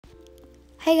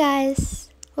Hey guys,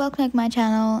 welcome to my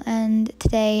channel, and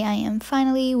today I am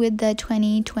finally with the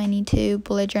 2022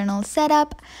 bullet journal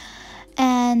setup.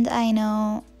 And I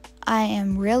know I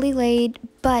am really late,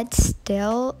 but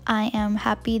still I am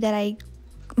happy that I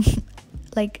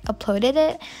uploaded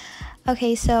it.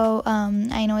 Okay, so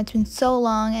I know it's been so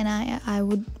long, and I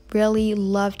would really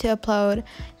love to upload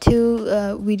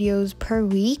 2 videos per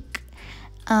week,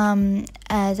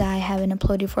 as I haven't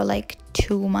uploaded for like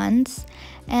 2 months.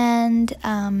 And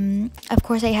of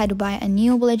course I had to buy a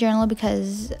new bullet journal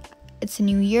because it's a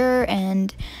new year,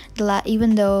 and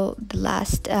even though the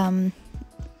last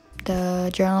the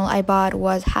journal I bought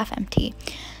was half empty.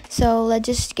 So let's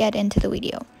just get into the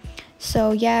video.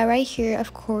 So yeah, right here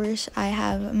of course I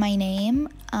have my name.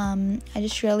 I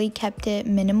just really kept it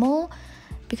minimal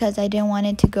because I didn't want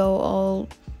it to go all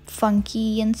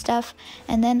funky and stuff.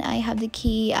 And then I have the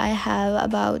key. I have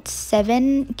about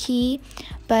 7 key,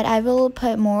 but I will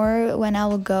put more when I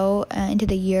will go into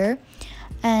the year.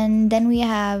 And then we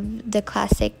have the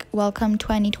classic welcome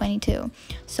 2022,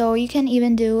 so you can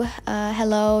even do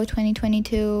hello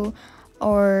 2022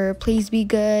 or please be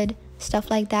good,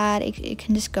 stuff like that. It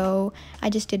can just go. I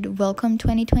just did welcome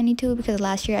 2022 because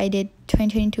last year I did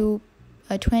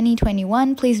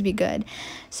 2021 please be good.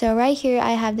 So right here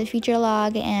I have the feature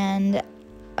log, and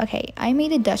okay, I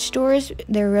made the Dutch doors.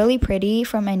 They're really pretty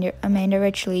from Amanda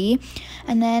Richley,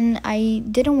 and then I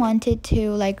didn't want it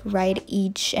to write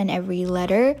each and every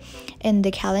letter in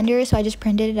the calendar, so I just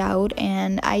printed it out,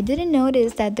 and I didn't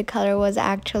notice that the color was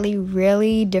actually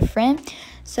really different.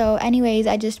 So anyways,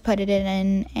 I just put it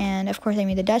in, and of course I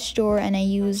made the Dutch door, and I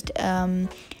used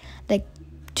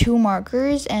 2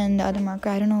 markers, and the other marker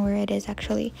I don't know where it is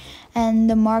actually, and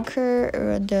the marker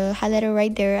or the highlighter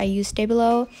right there I used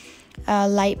Stabilo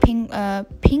light pink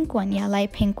one,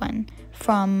 light pink one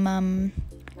from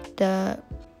the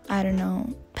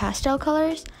pastel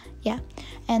colors,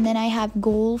 and then I have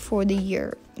gold for the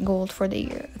year,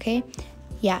 okay,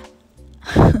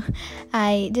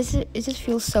 it just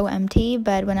feels so empty,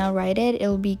 but when I write it,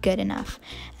 it'll be good enough.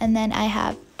 And then I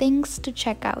have things to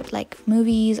check out, like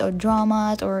movies or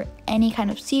dramas or any kind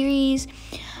of series.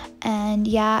 And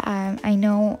I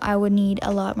know I would need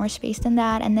a lot more space than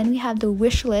that. And then we have the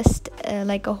wish list,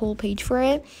 like a whole page for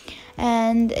it.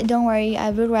 And don't worry, I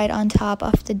will write on top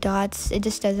of the dots, it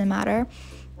just doesn't matter.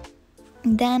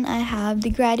 Then I have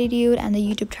the gratitude and the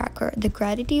YouTube tracker. The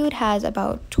gratitude has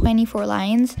about 24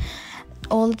 lines.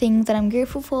 All the things that I'm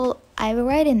grateful for, I will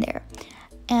write in there.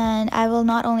 And I will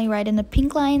not only write in the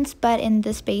pink lines, but in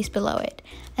the space below it.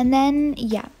 And then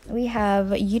we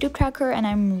have YouTube tracker, and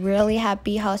I'm really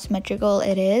happy how symmetrical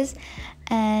it is.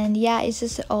 And it's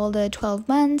just all the 12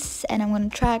 months, and I'm going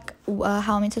to track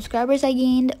how many subscribers I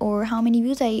gained or how many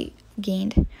views I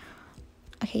gained.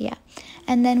 Okay,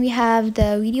 and then we have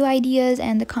the video ideas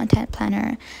and the content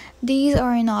planner. These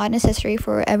are not necessary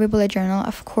for every bullet journal.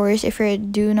 Of course, if you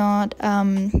do not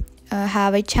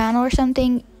have a channel or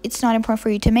something, it's not important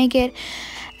for you to make it.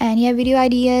 And video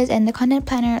ideas and the content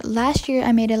planner. Last year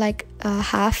I made it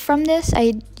half from this.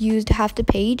 I used half the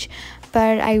page,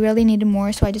 but I really needed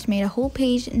more, so I just made a whole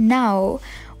page. Now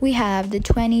we have the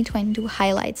 2022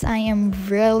 highlights. I am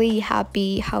really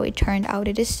happy how it turned out.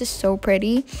 It is just so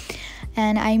pretty.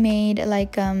 And I made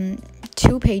 2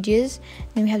 pages.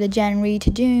 Then we have the January to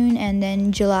June, and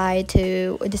then July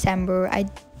to December. I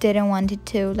didn't want it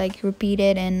to repeat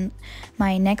it in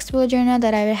my next bullet journal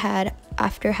that I had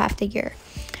after half the year.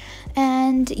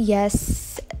 And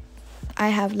yes, I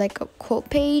have a quote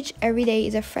page. Every day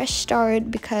is a fresh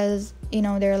start because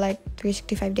there are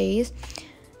 365 days.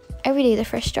 Every day is a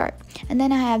fresh start. And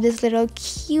then I have this little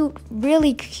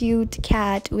really cute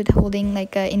cat with holding an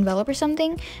envelope or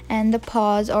something, and the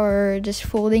paws are just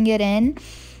folding it in.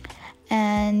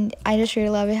 And I just really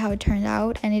love it how it turned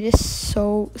out, and it is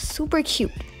so super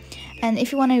cute. And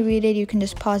if you want to read it, you can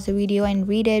just pause the video and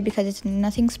read it because it's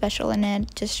nothing special in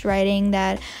it, just writing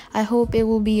that I hope it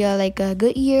will be a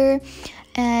good year.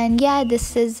 And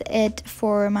this is it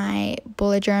for my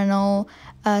bullet journal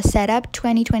setup,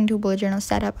 2022 bullet journal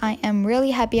setup. I am really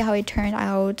happy how it turned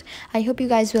out. I hope you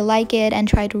guys will like it and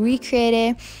try to recreate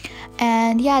it.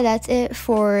 And that's it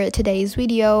for today's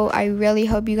video. I really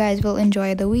hope you guys will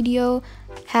enjoy the video,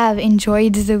 have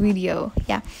enjoyed the video.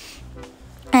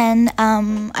 And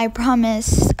I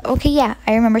promise. Okay, I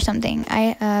remember something.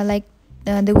 I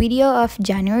the video of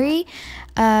January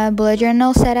bullet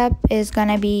journal setup is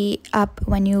gonna be up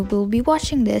when you will be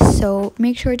watching this, so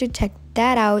make sure to check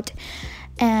that out.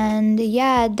 And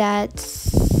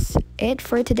that's it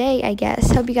for today, I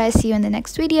guess. Hope you guys see you in the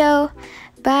next video.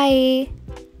 Bye.